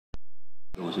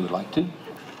Those who would like to.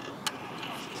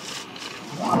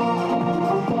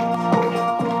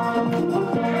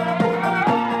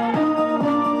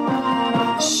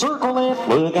 Circle that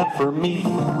look out for me,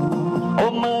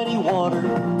 oh muddy water,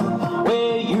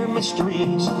 where your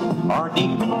mysteries are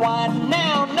deep and wide.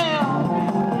 Now,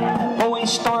 always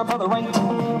star by the right,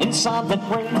 inside that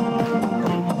ring,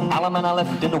 element I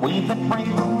left in the way that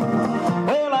ring.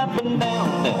 Well, I've been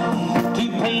down to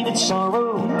pain and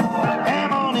sorrow,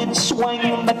 come on and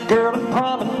swing that girl and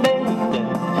promenade.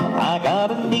 I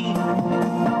got a need,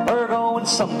 we're going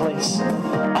someplace.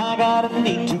 I got a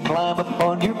need to climb up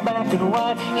on your back and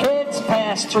ride. Heads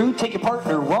pass through, take your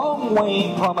partner wrong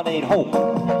way, promenade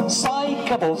home. Side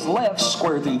couples left,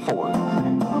 square through 4.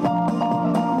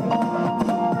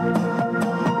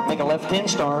 Make a left-hand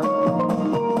star.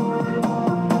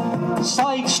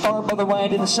 Side star by the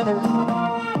right in the center.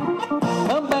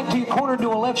 Come back to your corner,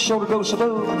 do a left shoulder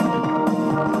do-so-do.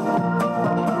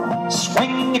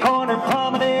 Swing your corner,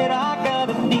 promenade. I got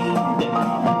a need,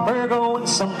 we're going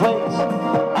someplace.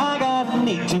 I got a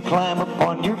need to climb up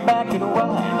on your back and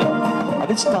ride.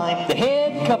 This time the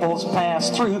head couples pass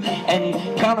through and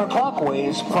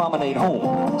counterclockwise promenade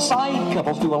home. Side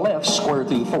couples do a left, square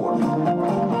through 4.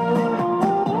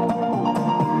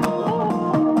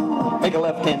 Make a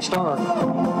left-hand star.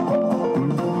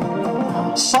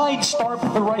 Side star to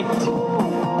the right.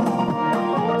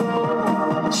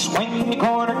 Swing the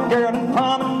corner, girl, and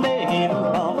promenade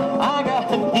along. I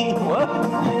got a need.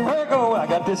 There go. I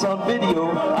got this on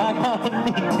video. I got a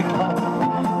need to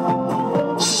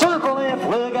climb. Circle left,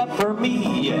 look out for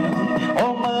me.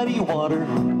 Oh, muddy water,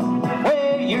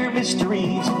 where your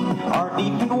mysteries are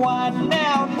deep and wide.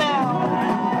 Now,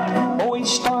 always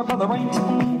star by the right,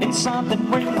 inside that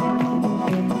ring.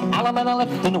 Element I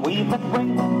left in the way that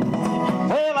ring.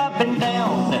 Well, I've been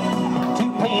down to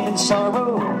pain and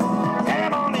sorrow.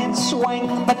 Come on and swing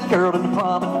that girl in the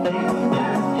promenade.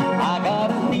 I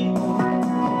got a need,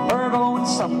 we're going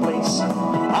someplace.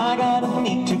 I got a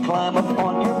need to climb up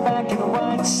on your back and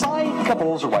ride. Side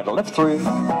couples right or left through.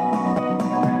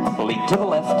 Lead to the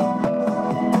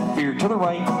left, veer to the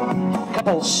right.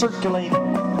 Couples circulate.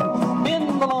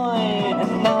 Bend the line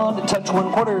and now to touch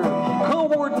 1/4.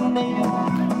 Coordinate.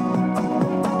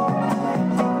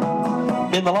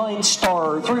 Bend the line,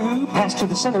 star through, pass to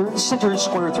the center, center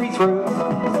square 3 through.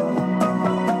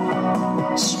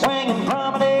 Swing and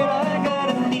promenade, I got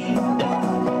a need,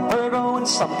 we're going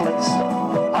someplace.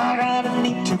 I got a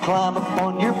need to climb up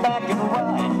on your back and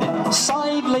ride.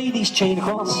 Side ladies chain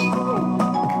across.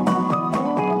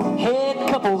 Head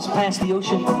couples pass the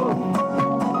ocean.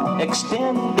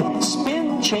 Extend,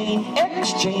 spin, chain,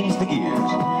 exchange the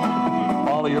gears.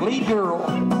 Follow your lead girl.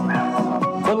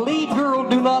 The lead girl,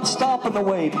 do not stop in the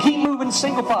wave. Keep moving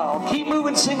single file. Keep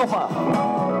moving single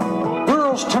file.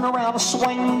 Girls turn around,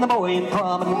 swing the boy and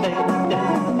promenade.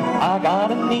 I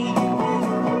got a need,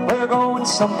 we're going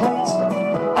someplace.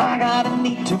 I got a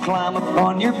need to climb up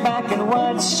on your back and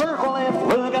ride. Circle left,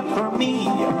 look out for me.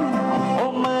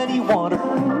 Oh, muddy water,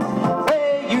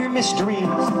 where your mysteries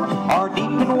are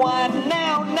deep and wide.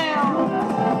 Now,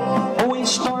 always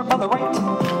start by the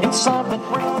right, inside that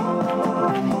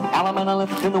ring. Element I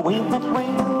left in the way that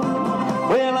ring.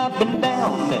 Well, I've been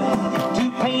down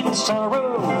to pain and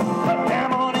sorrow.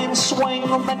 Come on and swing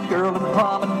on that girl and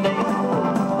promenade.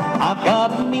 I've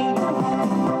got a need,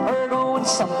 we're going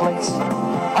someplace.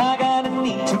 I got a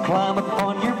need to climb up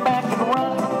on your back and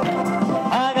ride.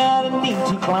 I got a need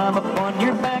to climb up